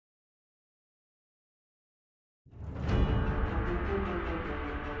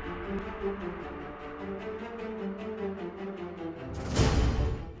Hey,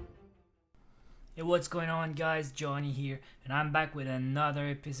 what's going on, guys? Johnny here, and I'm back with another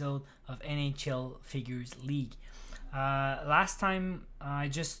episode of NHL Figures League. Last time I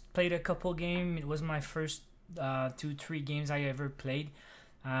just played a couple games. It was my first 2-3 games I ever played.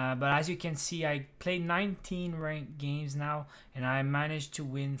 But as you can see, I played 19 ranked games now, and I managed to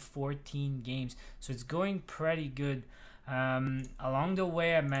win 14 games. So it's going pretty good. Along the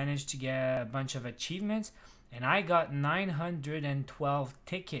way, I managed to get a bunch of achievements, and I got 912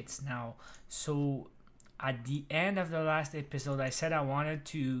 tickets now. So at the end of the last episode, I said I wanted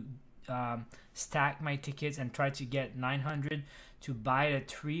to stack my tickets and try to get 900 to buy the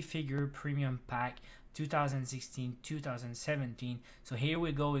 3-figure premium pack 2016-2017. So here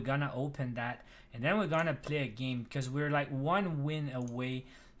we go. We're gonna open that, and then we're gonna play a game because we're like one win away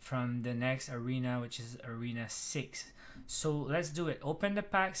from the next arena, which is arena 6. So let's do it. Open the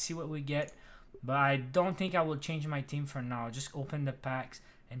pack, see what we get. But I don't think I will change my team for now. Just open the packs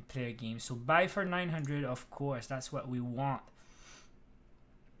and play a game. So buy for 900, of course. That's what we want.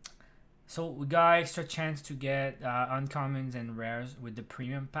 So we got extra chance to get uncommons and rares with the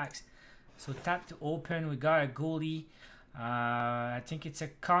premium packs. So tap to open. We got a goalie. I think it's a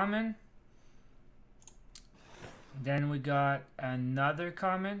common. Then we got another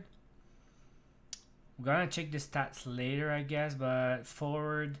common. We're gonna check the stats later, I guess. But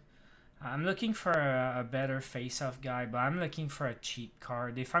forward, I'm looking for a better face-off guy, but I'm looking for a cheap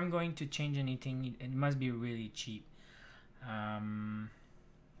card. If I'm going to change anything, it must be really cheap. But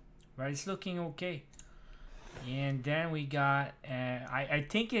it's looking okay. And then we got, I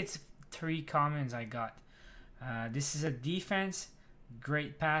think it's 3 commons I got. This is a defense,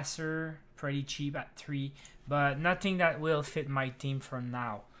 great passer, pretty cheap at 3, but nothing that will fit my team for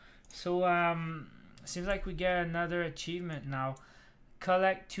now. So seems like we get another achievement now.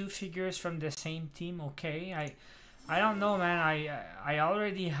 Collect 2 figures from the same team. Okay, I don't know, man. I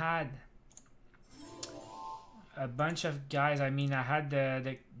already had a bunch of guys. I mean, I had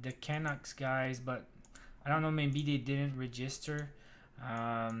the Canucks guys, but I don't know, maybe they didn't register.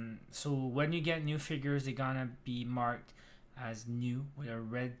 So when you get new figures, they're gonna be marked as new with a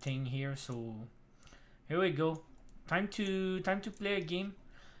red thing here. So here we go. Time to play a game,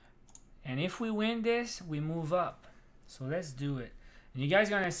 and if we win this, we move up. So let's do it. And you guys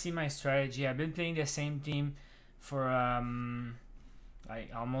gonna see my strategy. I've been playing the same team for like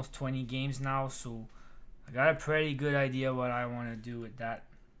almost 20 games now, so I got a pretty good idea what I want to do with that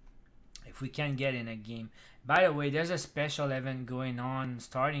if we can get in a game. By the way, there's a special event going on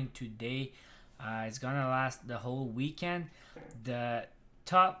starting today. It's gonna last the whole weekend. The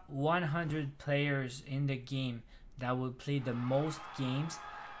top 100 players in the game that will play the most games,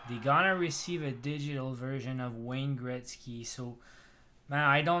 they're gonna receive a digital version of Wayne Gretzky. So man,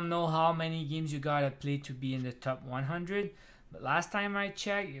 I don't know how many games you gotta play to be in the top 100, but last time I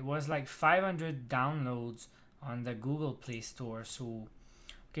checked, it was like 500 downloads on the Google Play Store. So,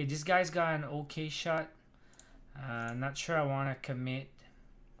 okay, this guy's got an okay shot. Not sure I want to commit.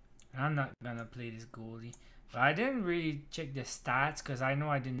 I'm not gonna play this goalie, but I didn't really check the stats because I know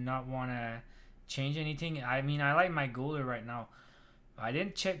I did not want to change anything. I mean, I like my goalie right now, but I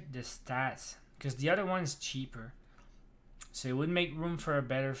didn't check the stats because the other one's cheaper. So it would make room for a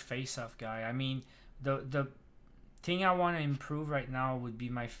better face-off guy. I mean, the thing I want to improve right now would be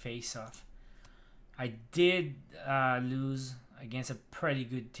my face-off. I did lose against a pretty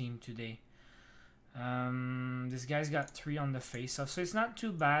good team today. This guy's got 3 on the face-off, so it's not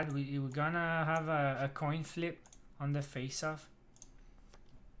too bad. We're gonna have a coin flip on the face-off.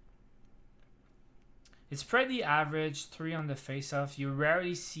 It's pretty average, 3 on the face-off. You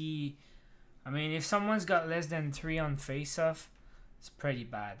rarely see... I mean, if someone's got less than 3 on face-off, it's pretty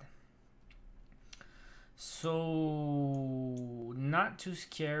bad. So, not too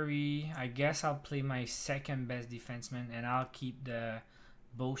scary. I guess I'll play my second best defenseman, and I'll keep the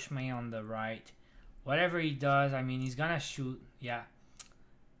Beauchemin on the right. Whatever he does, I mean, he's gonna shoot. Yeah.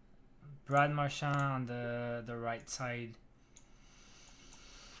 Brad Marchand on the right side.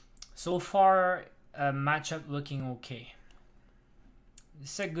 So far, matchup looking okay.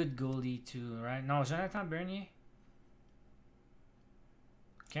 It's a good goalie too, right? No, Jonathan Bernier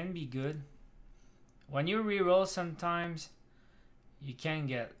can be good. When you reroll, sometimes you can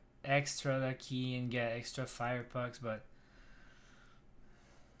get extra lucky and get extra fire pucks, but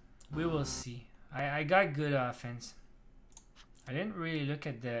we will see. I got good offense. I didn't really look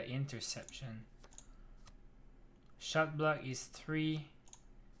at the interception. Shot block is 3.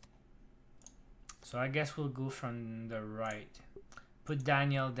 So I guess we'll go from the right. Put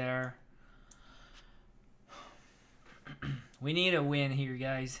Daniel there. We need a win here,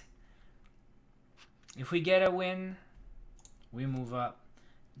 guys. If we get a win, we move up.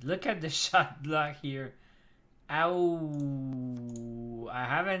 Look at the shot block here. Ow! I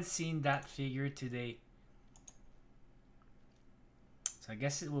haven't seen that figure today. So I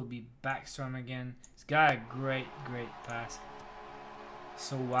guess it will be Backstrom again. He's got a great pass.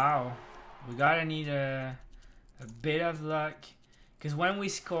 So wow, we gotta need a bit of luck, because when we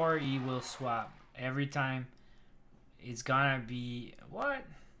score, he will swap every time. It's gonna be what?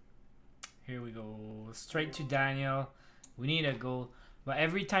 Here we go, straight to Daniel. We need a goal, but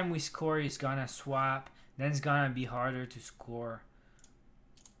every time we score, he's gonna swap. Then it's gonna be harder to score.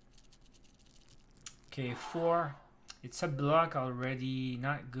 Okay, 4. It's a block already,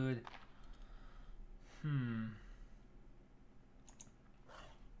 not good.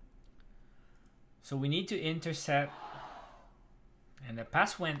 So we need to intercept. And the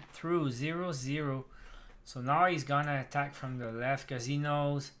pass went through 0-0. So now he's gonna attack from the left because he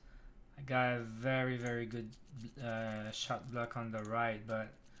knows I got a very good shot block on the right,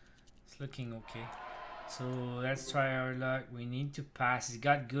 but it's looking okay. So let's try our luck. We need to pass. He's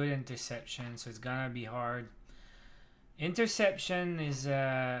got good interception, so it's gonna be hard. Interception is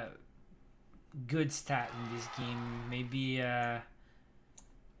a good stat in this game. Maybe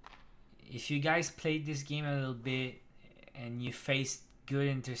if you guys played this game a little bit and you faced good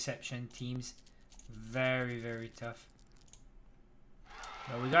interception teams, very tough.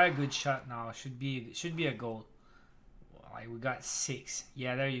 But we got a good shot now. Should be a goal. Like, we got 6.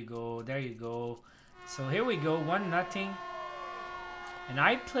 Yeah, there you go. So here we go, 1-0. And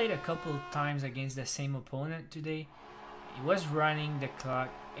I played a couple times against the same opponent today. He was running the clock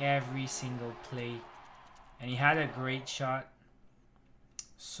every single play, and he had a great shot.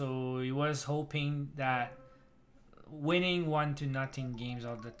 So he was hoping that winning 1-0 games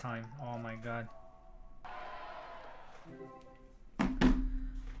all the time. Oh my god.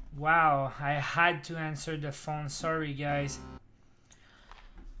 Wow, I had to answer the phone. Sorry guys.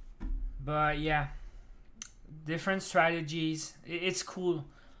 But yeah, different strategies. It's cool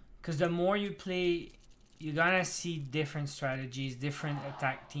because the more you play, you're gonna see different strategies, different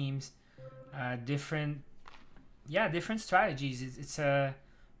attack teams, different strategies. It's a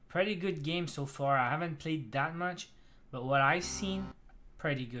pretty good game so far. I haven't played that much, but what I've seen,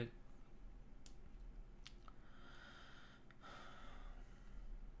 pretty good.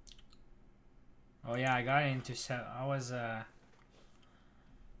 Oh yeah, I got an intercept. I was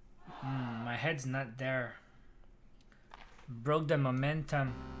my head's not there. Broke the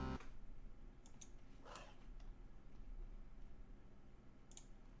momentum.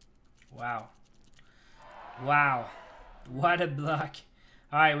 Wow. What a block.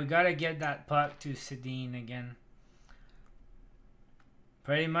 Alright, we gotta get that puck to Sedin again.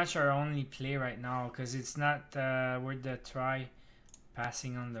 Pretty much our only play right now, because it's not worth the try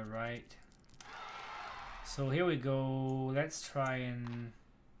passing on the right. So here we go. Let's try and...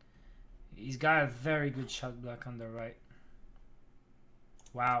 He's got a very good shot block on the right.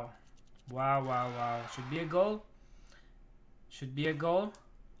 Wow. Should be a goal.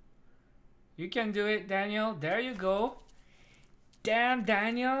 You can do it, Daniel. There you go. Damn,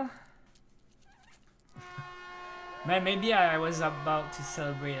 Daniel. Man, maybe I was about to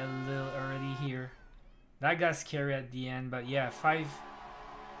celebrate a little early here. That got scary at the end, but yeah, 5.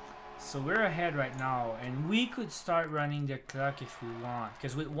 So we're ahead right now, and we could start running the clock if we want.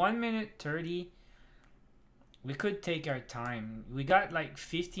 Because with 1 minute 30, we could take our time. We got like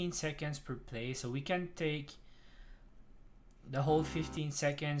 15 seconds per play, so we can take the whole 15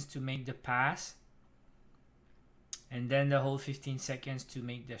 seconds to make the pass, and then the whole 15 seconds to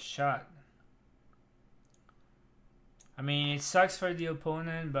make the shot. I mean, it sucks for the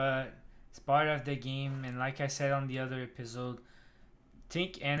opponent, but it's part of the game. And like I said on the other episode,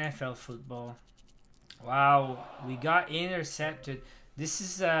 think NFL football. Wow, we got intercepted. This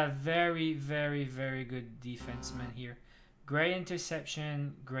is a very good defenseman here. Great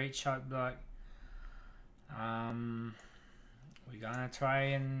interception, great shot block. We're gonna try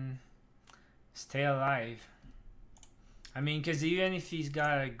and stay alive. I mean, because even if he's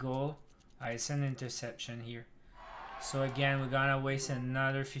got a goal, it's an interception here. So again, we're gonna waste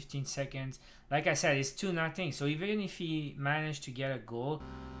another 15 seconds. Like I said, it's 2-0. So even if he managed to get a goal,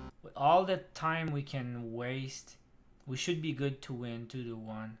 with all the time we can waste, we should be good to win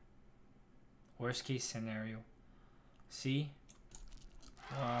 2-1. Worst case scenario. See?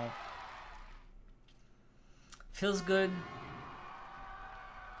 Wow. Feels good.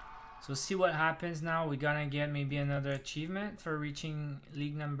 So see what happens now. We're gonna get maybe another achievement for reaching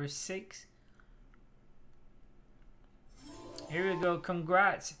league number 6. Here we go.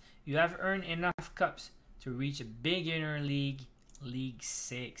 Congrats. You have earned enough cups to reach a beginner league, League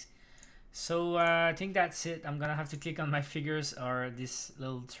 6. So I think that's it. I'm gonna have to click on my figures, or this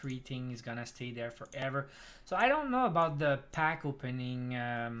little tree thing is gonna stay there forever. So I don't know about the pack opening.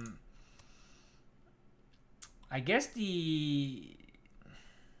 I guess it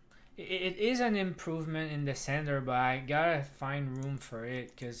is an improvement in the center, but I gotta find room for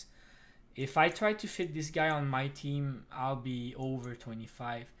it, because if I try to fit this guy on my team, I'll be over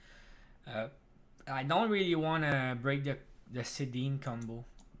 25. I don't really want to break the Sedin combo.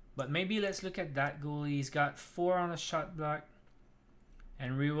 But maybe let's look at that goalie. He's got 4 on a shot block,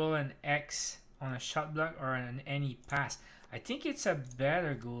 and reroll an X on a shot block or an any pass. I think it's a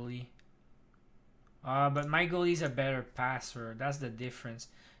better goalie. But my goalie's a better passer. That's the difference.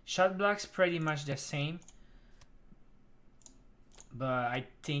 Shot block's pretty much the same, but I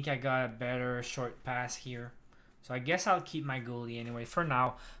think I got a better short pass here. So I guess I'll keep my goalie anyway for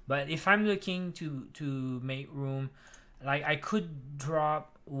now. But if I'm looking to make room, like I could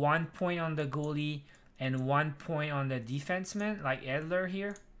drop 1 point on the goalie and 1 point on the defenseman, like Edler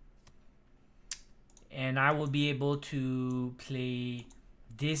here, and I will be able to play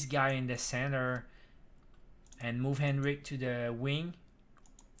this guy in the center and move Henrik to the wing,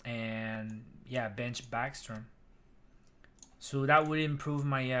 and yeah, bench Backstrom. So that would improve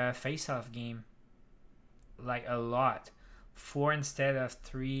my face-off game like a lot. 4 instead of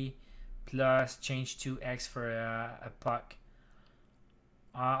 3, plus change 2x for a puck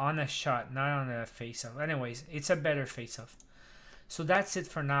on a shot, not on a face-off. Anyways, it's a better face-off. So that's it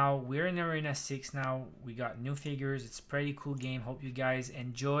for now. We're in Arena 6 now. We got new figures. It's a pretty cool game. Hope you guys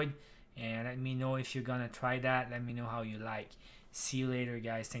enjoyed, and let me know if you're gonna try that. Let me know how you like. See you later,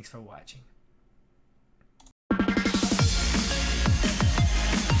 guys. Thanks for watching.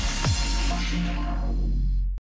 Thank you.